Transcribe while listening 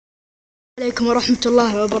عليكم ورحمة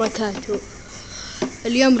الله وبركاته.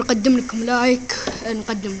 اليوم نقدم لكم لايك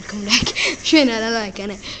فين انا لايك؟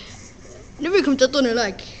 انا نبيكم تعطوني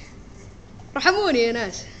لايك، رحموني يا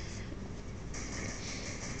ناس.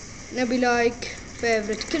 نبي لايك،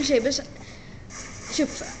 فيفرت، كل شيء. بس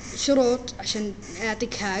شوف شروط عشان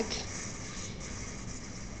اعطيك هاك.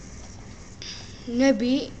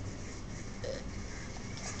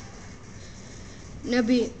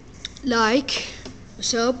 نبي لايك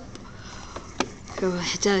وسب. شوف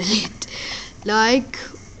احتاج لايك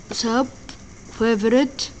وسب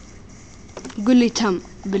فيفرت، قول لي تم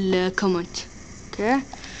بالكومنت. اوكي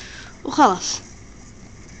وخلاص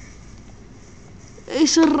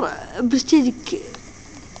يصير برستيجك.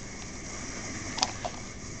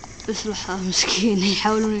 بس لحظة مسكين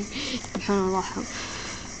يحاولون يمحون الله.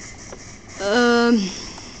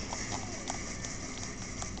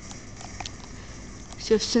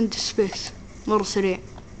 شوف سند سبيس مرة سريع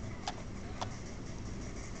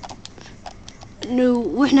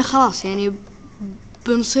واحنا خلاص يعني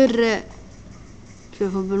بنصير.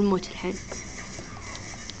 شوفوا بالموت الحين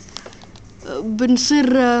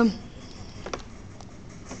بنصير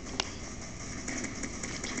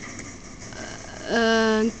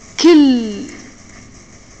كل.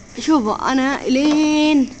 شوفوا انا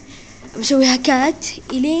الين بسوي هاكات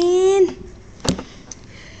الين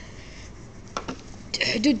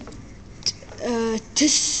حدود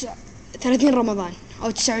 30 رمضان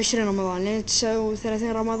او 29 رمضان، لين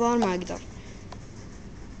 39 رمضان ما اقدر.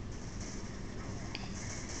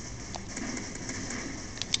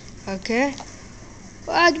 اوكي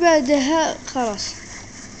وعاد بعدها خلاص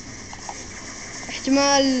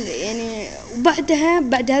احتمال يعني. وبعدها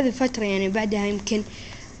بعد هذه الفترة يعني بعدها يمكن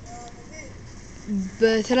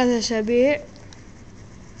ب3 أسابيع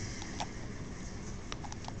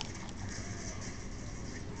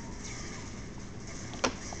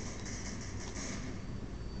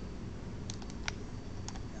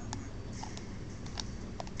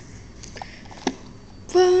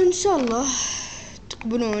فان شاء الله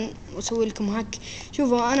تقبلون واسوي لكم هاك.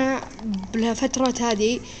 شوفوا انا بالفترات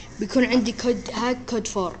هذه بيكون عندي هاك كود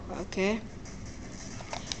 4. اوكي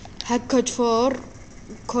هاك كود 4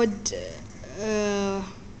 كود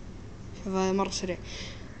شوف هذا مرة سريع.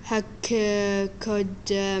 هاك كود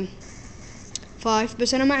 5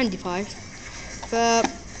 بس انا ما عندي 5،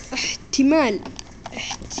 فاحتمال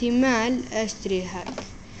اشتري هاك.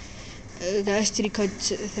 اشتري كود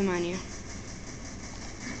 8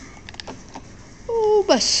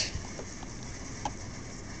 وبس.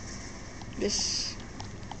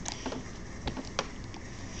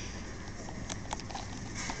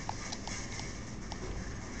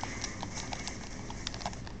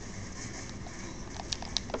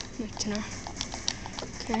 متنا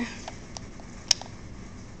اوكي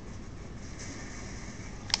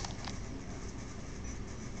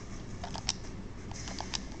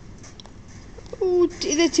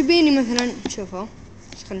واذا تبيني مثلا شوفوا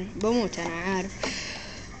بموت انا عارف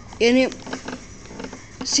يعني.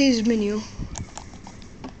 سيز منيو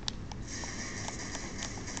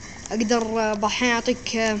اقدر بحين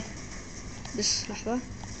اعطيك. بس لحظة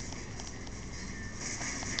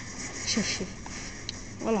شوف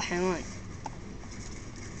والله حيوان.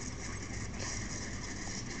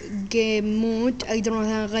 جيم مود اقدر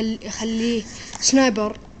مثلا اخليه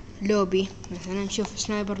سنايبر لوبي مثلا. شوف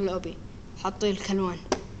سنايبر لوبي حاطين الكلوان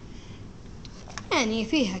يعني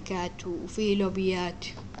فيه هاكات وفيه لوبيات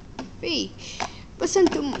فيه. بس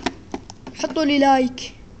انتم حطوا لي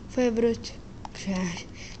لايك فيفرت.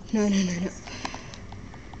 لا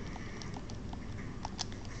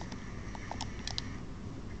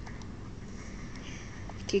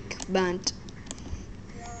كيك باند.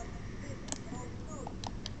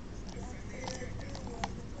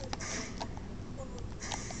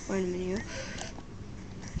 وين المنيو؟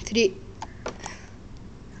 3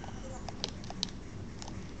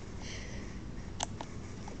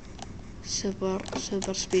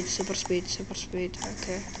 سوبر سبيد.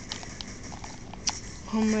 اوكي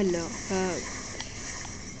هم لو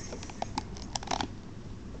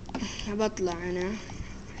بطلع انا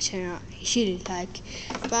عشان يشيل الهاك.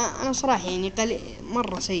 فانا صراحة يعني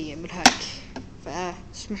مرة سيء بالهاك،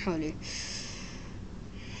 فاسمحوا لي.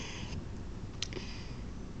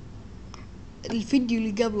 الفيديو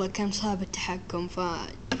اللي قبله كان صعب التحكم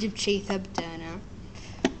فجبت شيء ثبت انا.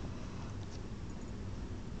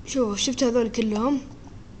 شفت هذول كلهم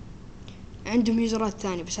عندهم يوزرات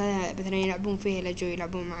ثانية، بس هذا مثلا يلعبون فيه إلا جو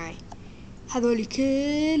يلعبون معاي. هذول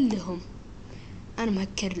كلهم انا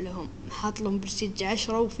مهكر لهم، حاط لهم برستيج 10،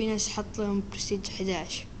 وفي ناس حط لهم برستيج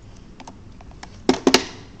 11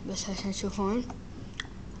 بس عشان تشوفون.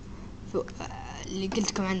 اللي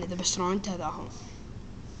قلت لكم عنه ذا بسترونت هذا هو.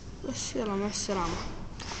 بس يلا مع السلامة.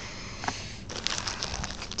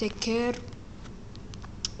 تيك كير.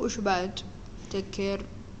 وش بعد؟ تيك كير.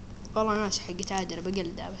 والله ناس حقت عادل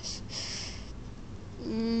بقلدها بس.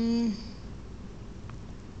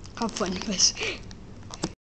 عفوا بس